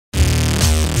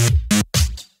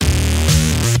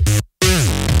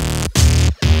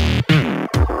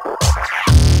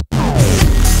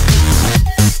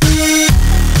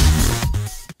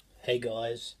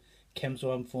guys,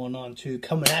 Chems1492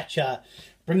 coming at ya,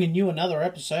 bringing you another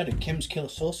episode of Chem's Killer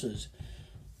Sauces.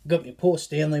 Got me poor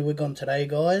Stanley wig on today,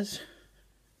 guys.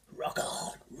 Rock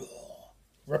on, raw.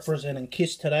 Representing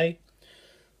Kiss today.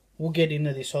 We'll get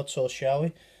into this hot sauce, shall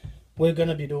we? We're going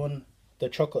to be doing the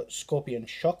Chocolate Scorpion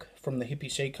Shock from the Hippy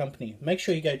Seed Company. Make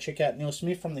sure you go check out Neil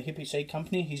Smith from the Hippy Seed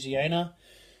Company. He's the owner.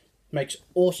 Makes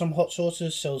awesome hot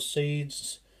sauces, sells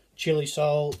seeds, chili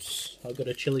salts. I've got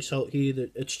a chili salt here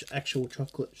that it's actual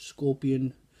chocolate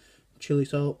scorpion chili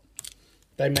salt.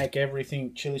 They make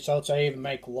everything chili salts. They even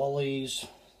make lollies.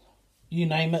 You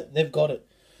name it, they've got it.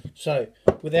 So,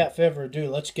 without further ado,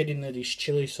 let's get into this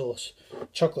chili sauce.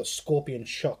 Chocolate Scorpion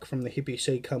Shock from the Hippy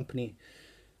Seed Company.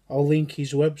 I'll link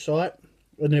his website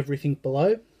and everything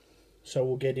below. So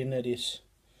we'll get into this.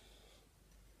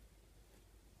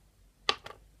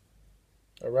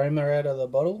 Aroma out of the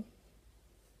bottle.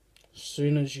 As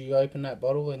soon as you open that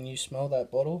bottle and you smell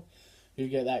that bottle, you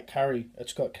get that curry.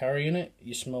 It's got curry in it.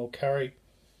 You smell curry,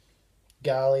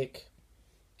 garlic,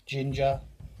 ginger.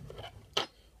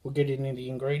 We'll get into the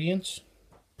ingredients.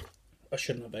 I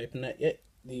shouldn't have opened that yet.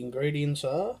 The ingredients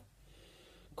are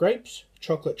grapes,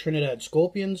 chocolate Trinidad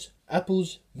scorpions,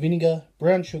 apples, vinegar,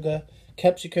 brown sugar,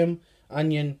 capsicum,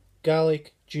 onion,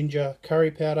 garlic, ginger, curry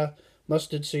powder,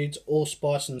 mustard seeds,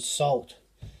 allspice and salt.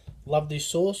 Love this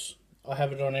sauce. I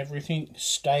have it on everything.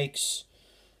 Steaks,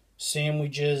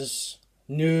 sandwiches,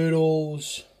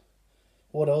 noodles.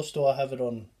 What else do I have it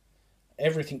on?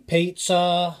 Everything.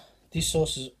 Pizza. This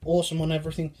sauce is awesome on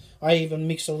everything. I even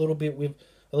mix a little bit with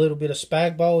a little bit of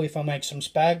spag bowl if I make some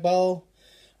spag bowl.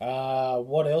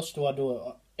 What else do I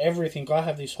do? Everything. I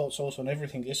have this hot sauce on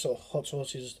everything. This hot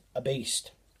sauce is a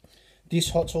beast. This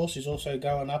hot sauce is also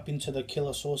going up into the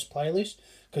Killer Sauce playlist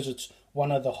because it's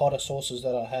one of the hotter sauces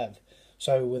that I have.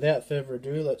 So without further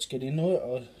ado, let's get into it.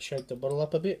 I'll shake the bottle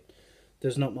up a bit.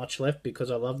 There's not much left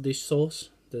because I love this sauce.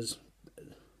 There's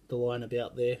the line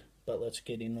about there, but let's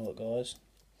get into it, guys.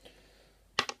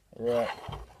 Right.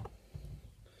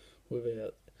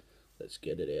 Let's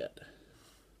get it out.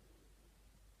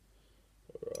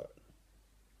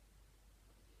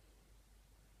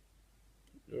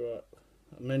 Right.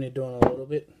 I'm only doing a little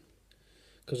bit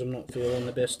because I'm not feeling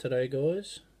the best today,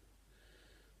 guys.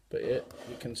 But yeah,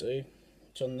 you can see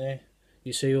it's on there.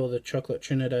 You see all the chocolate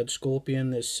Trinidad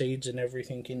scorpion. There's seeds and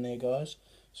everything in there, guys.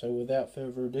 So without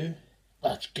further ado,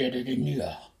 let's get it in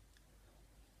here.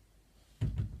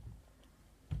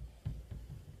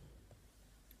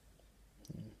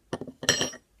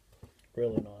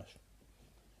 Really nice.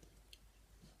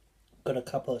 Got a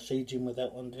couple of seeds in with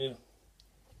that one too.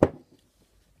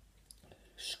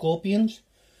 Scorpions.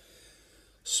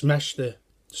 Smash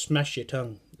your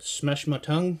tongue. Smash my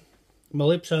tongue. My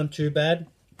lips aren't too bad.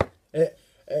 It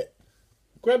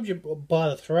grabs you by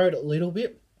the throat a little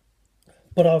bit,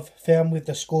 but I've found with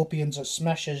the scorpions it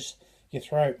smashes your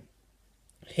throat.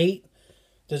 Heat,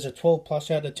 there's a 12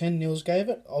 plus out of 10 Nils gave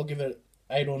it. I'll give it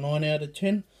 8 or 9 out of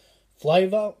 10.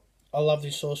 Flavour, I love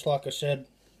this sauce, like I said.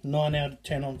 9 out of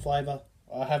 10 on flavour.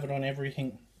 I have it on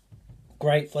everything.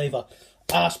 Great flavour.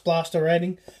 Ass blaster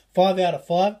rating, 5 out of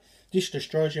 5. This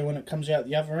destroys you when it comes out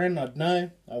the other end. I'd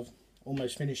know. I've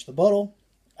almost finished the bottle.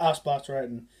 Ass blaster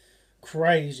rating.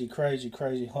 Crazy, crazy,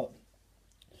 crazy hot.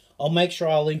 I'll make sure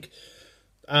I link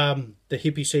the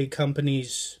Hippy Seed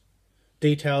Company's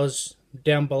details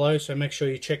down below. So make sure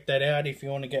you check that out if you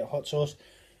want to get hot sauce.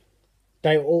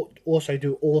 They also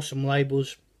do awesome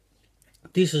labels.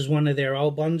 This is one of their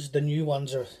old ones. The new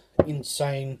ones are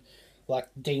insane. Like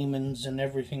demons and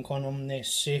everything on them. They're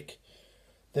sick.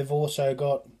 They've also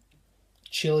got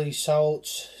chili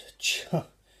salts.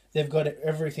 They've got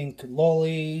everything.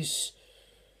 Lollies.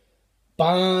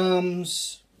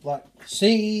 Balms. Like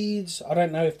seeds. I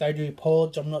don't know if they do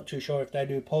pods. I'm not too sure if they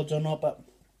do pods or not. But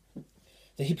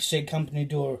the Hippy Seed Company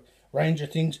do a range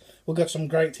of things. We've got some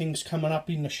great things coming up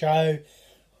in the show.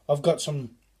 I've got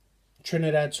some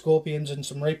Trinidad scorpions and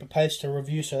some Reaper paste to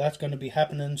review. So that's going to be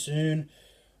happening soon.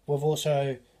 We've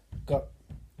also got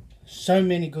so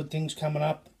many good things coming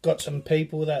up. Got some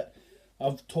people that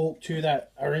I've talked to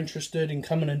that are interested in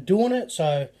coming and doing it.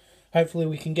 So hopefully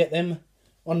we can get them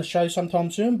on the show sometime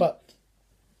soon. But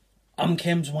I'm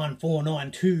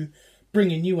Chems1492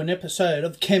 bringing you an episode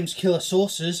of Chem's Killer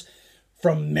Sauces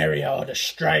from Marriott,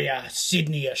 Australia,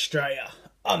 Sydney, Australia.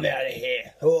 I'm out of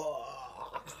here. Oh.